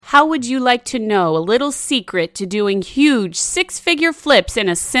How would you like to know a little secret to doing huge six-figure flips in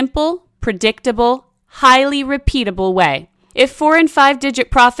a simple, predictable, highly repeatable way? If 4 and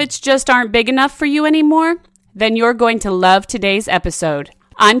 5-digit profits just aren't big enough for you anymore, then you're going to love today's episode.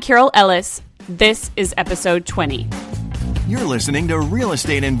 I'm Carol Ellis. This is episode 20. You're listening to Real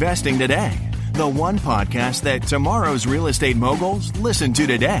Estate Investing Today, the one podcast that tomorrow's real estate moguls listen to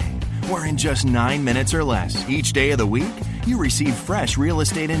today, where in just 9 minutes or less each day of the week, you receive fresh real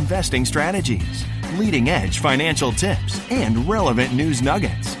estate investing strategies, leading-edge financial tips, and relevant news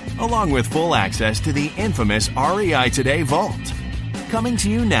nuggets, along with full access to the infamous REI Today Vault. Coming to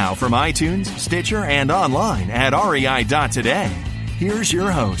you now from iTunes, Stitcher, and online at rei.today. Here's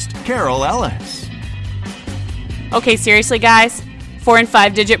your host, Carol Ellis. Okay, seriously, guys? 4 and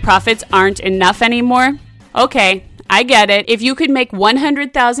 5-digit profits aren't enough anymore? Okay, I get it. If you could make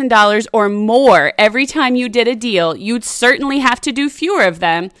 $100,000 or more every time you did a deal, you'd certainly have to do fewer of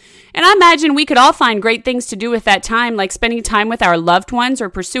them. And I imagine we could all find great things to do with that time, like spending time with our loved ones or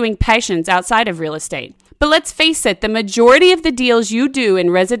pursuing passions outside of real estate. But let's face it, the majority of the deals you do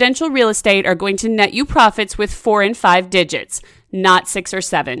in residential real estate are going to net you profits with 4 and 5 digits, not 6 or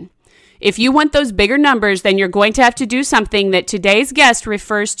 7. If you want those bigger numbers, then you're going to have to do something that today's guest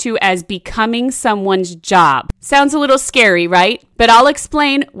refers to as becoming someone's job. Sounds a little scary, right? But I'll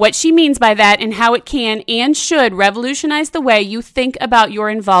explain what she means by that and how it can and should revolutionize the way you think about your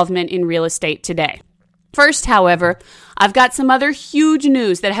involvement in real estate today. First, however, I've got some other huge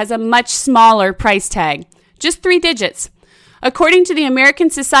news that has a much smaller price tag, just 3 digits. According to the American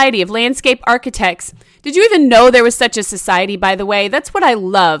Society of Landscape Architects, did you even know there was such a society, by the way? That's what I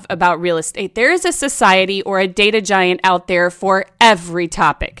love about real estate. There is a society or a data giant out there for every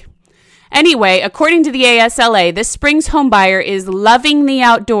topic. Anyway, according to the ASLA, this spring's homebuyer is loving the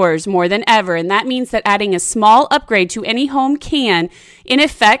outdoors more than ever, and that means that adding a small upgrade to any home can, in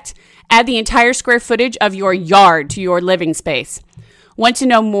effect, add the entire square footage of your yard to your living space. Want to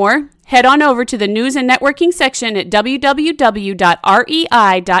know more? Head on over to the news and networking section at www.rei.today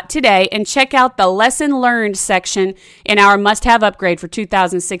and check out the lesson learned section in our must-have upgrade for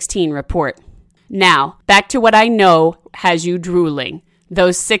 2016 report. Now, back to what I know has you drooling,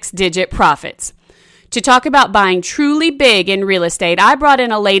 those 6-digit profits. To talk about buying truly big in real estate, I brought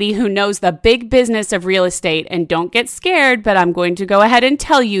in a lady who knows the big business of real estate. And don't get scared, but I'm going to go ahead and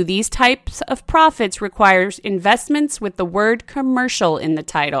tell you these types of profits requires investments with the word commercial in the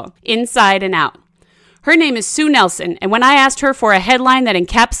title, inside and out. Her name is Sue Nelson, and when I asked her for a headline that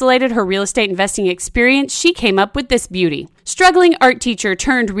encapsulated her real estate investing experience, she came up with this beauty. Struggling art teacher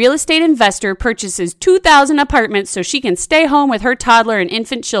turned real estate investor purchases 2,000 apartments so she can stay home with her toddler and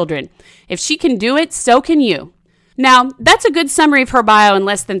infant children. If she can do it, so can you. Now, that's a good summary of her bio in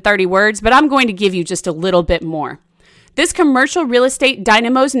less than 30 words, but I'm going to give you just a little bit more. This commercial real estate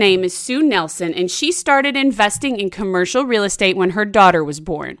dynamo's name is Sue Nelson, and she started investing in commercial real estate when her daughter was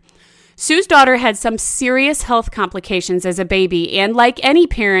born. Sue's daughter had some serious health complications as a baby, and like any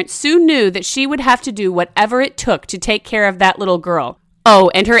parent, Sue knew that she would have to do whatever it took to take care of that little girl.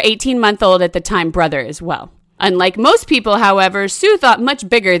 Oh, and her 18-month-old at the time brother as well. Unlike most people, however, Sue thought much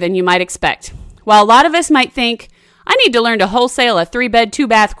bigger than you might expect. While a lot of us might think, I need to learn to wholesale a 3-bed,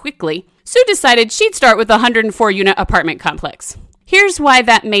 2-bath quickly, Sue decided she'd start with a 104-unit apartment complex. Here's why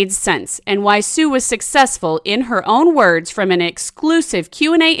that made sense and why Sue was successful in her own words from an exclusive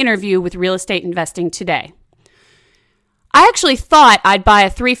Q&A interview with Real Estate Investing Today. I actually thought I'd buy a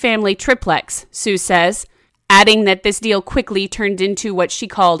 3-family triplex, Sue says, adding that this deal quickly turned into what she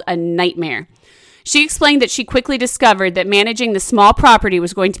called a nightmare. She explained that she quickly discovered that managing the small property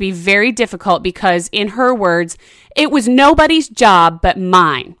was going to be very difficult because, in her words, it was nobody's job but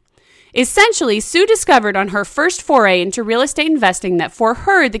mine. Essentially, Sue discovered on her first foray into real estate investing that for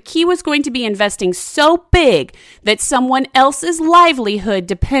her, the key was going to be investing so big that someone else's livelihood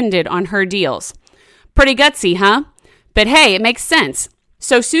depended on her deals. Pretty gutsy, huh? But hey, it makes sense.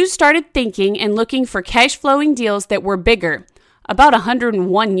 So Sue started thinking and looking for cash flowing deals that were bigger, about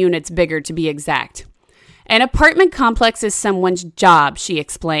 101 units bigger to be exact. An apartment complex is someone's job, she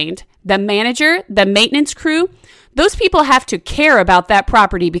explained. The manager, the maintenance crew, those people have to care about that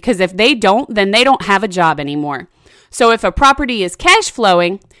property because if they don't, then they don't have a job anymore. So if a property is cash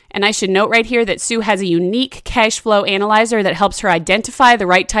flowing, and I should note right here that Sue has a unique cash flow analyzer that helps her identify the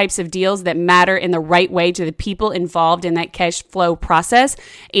right types of deals that matter in the right way to the people involved in that cash flow process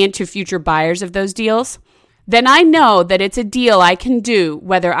and to future buyers of those deals, then I know that it's a deal I can do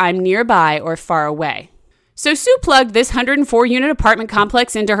whether I'm nearby or far away. So Sue plugged this 104-unit apartment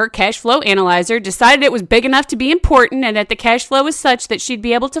complex into her cash flow analyzer, decided it was big enough to be important and that the cash flow was such that she'd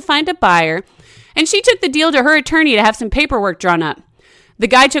be able to find a buyer, and she took the deal to her attorney to have some paperwork drawn up. The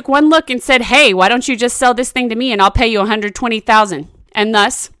guy took one look and said, "Hey, why don't you just sell this thing to me and I'll pay you $120,000. And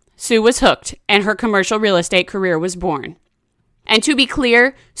thus, Sue was hooked and her commercial real estate career was born. And to be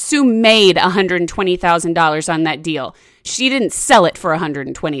clear, Sue made $120,000 on that deal. She didn't sell it for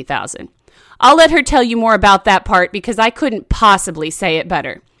 $120,000. I'll let her tell you more about that part because I couldn't possibly say it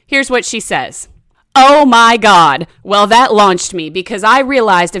better. Here's what she says. "Oh my God. Well, that launched me because I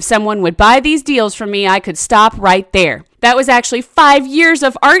realized if someone would buy these deals from me, I could stop right there. That was actually 5 years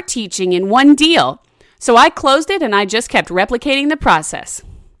of art teaching in one deal. So I closed it and I just kept replicating the process."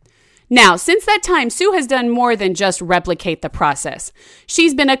 Now, since that time, Sue has done more than just replicate the process.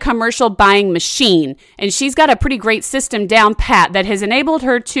 She's been a commercial buying machine, and she's got a pretty great system down pat that has enabled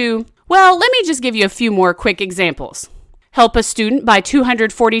her to, well, let me just give you a few more quick examples. Help a student buy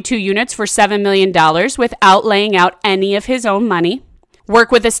 242 units for $7 million without laying out any of his own money.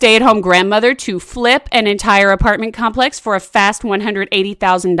 Work with a stay-at-home grandmother to flip an entire apartment complex for a fast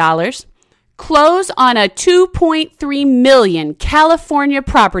 $180,000. Close on a $2.3 million California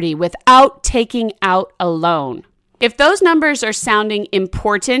property without taking out a loan. If those numbers are sounding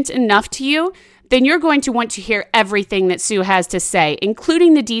important enough to you, then you're going to want to hear everything that Sue has to say,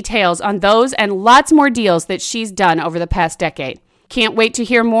 including the details on those and lots more deals that she's done over the past decade. Can't wait to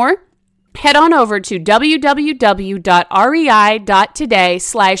hear more? Head on over to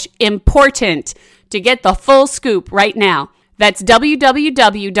www.rei.today/important to get the full scoop right now. That's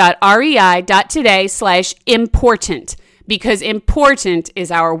www.rei.today/important because important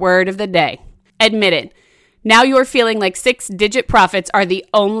is our word of the day. Admit it. Now you're feeling like 6-digit profits are the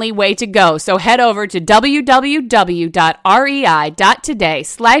only way to go. So head over to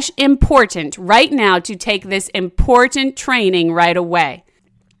www.rei.today/important right now to take this important training right away.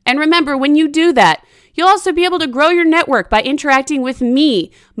 And remember, when you do that, you'll also be able to grow your network by interacting with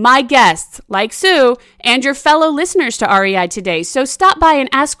me, my guests, like Sue, and your fellow listeners to REI Today. So stop by and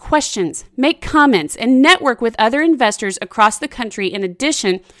ask questions, make comments, and network with other investors across the country in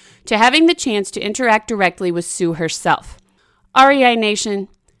addition to having the chance to interact directly with Sue herself. REI Nation,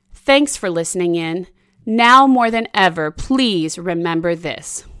 thanks for listening in. Now more than ever, please remember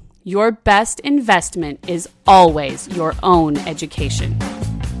this. Your best investment is always your own education.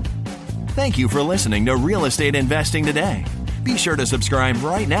 Thank you for listening to Real Estate Investing Today. Be sure to subscribe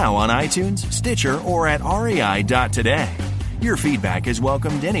right now on iTunes, Stitcher, or at rei.today. Your feedback is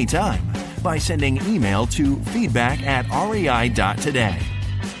welcomed anytime by sending email to feedback@rei.today.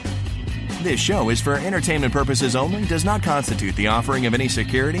 This show is for entertainment purposes only, does not constitute the offering of any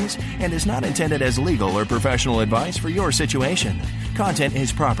securities, and is not intended as legal or professional advice for your situation. Content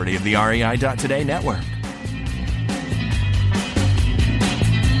is property of the REI.today network.